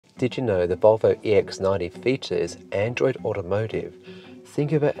Did you know the Volvo EX90 features Android Automotive?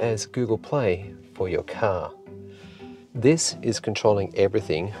 Think of it as Google Play for your car. This is controlling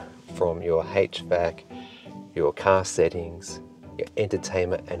everything from your HVAC, your car settings, your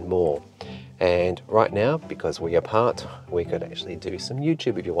entertainment and more. And right now, because we're apart, we could actually do some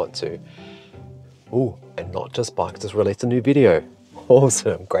YouTube if you want to. Oh, and Not Just Bikes just released a new video.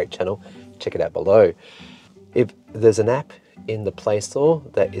 Awesome, great channel. Check it out below. If there's an app in the Play Store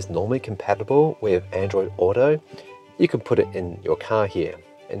that is normally compatible with Android Auto, you can put it in your car here.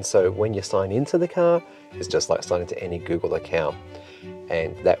 And so when you sign into the car, it's just like signing into any Google account.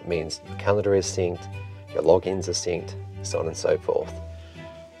 And that means the calendar is synced, your logins are synced, so on and so forth.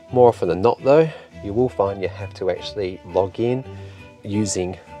 More often than not though, you will find you have to actually log in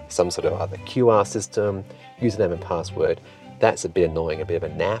using some sort of either QR system, username and password. That's a bit annoying, a bit of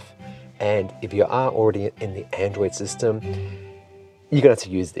a naff. And if you are already in the Android system, you're going to have to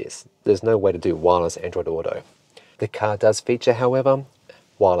use this. There's no way to do wireless Android Auto. The car does feature, however,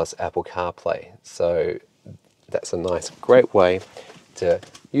 wireless Apple CarPlay. So that's a nice, great way to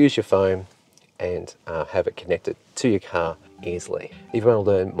use your phone and have it connected to your car easily. If you want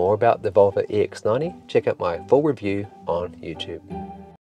to learn more about the Volvo EX90, check out my full review on YouTube.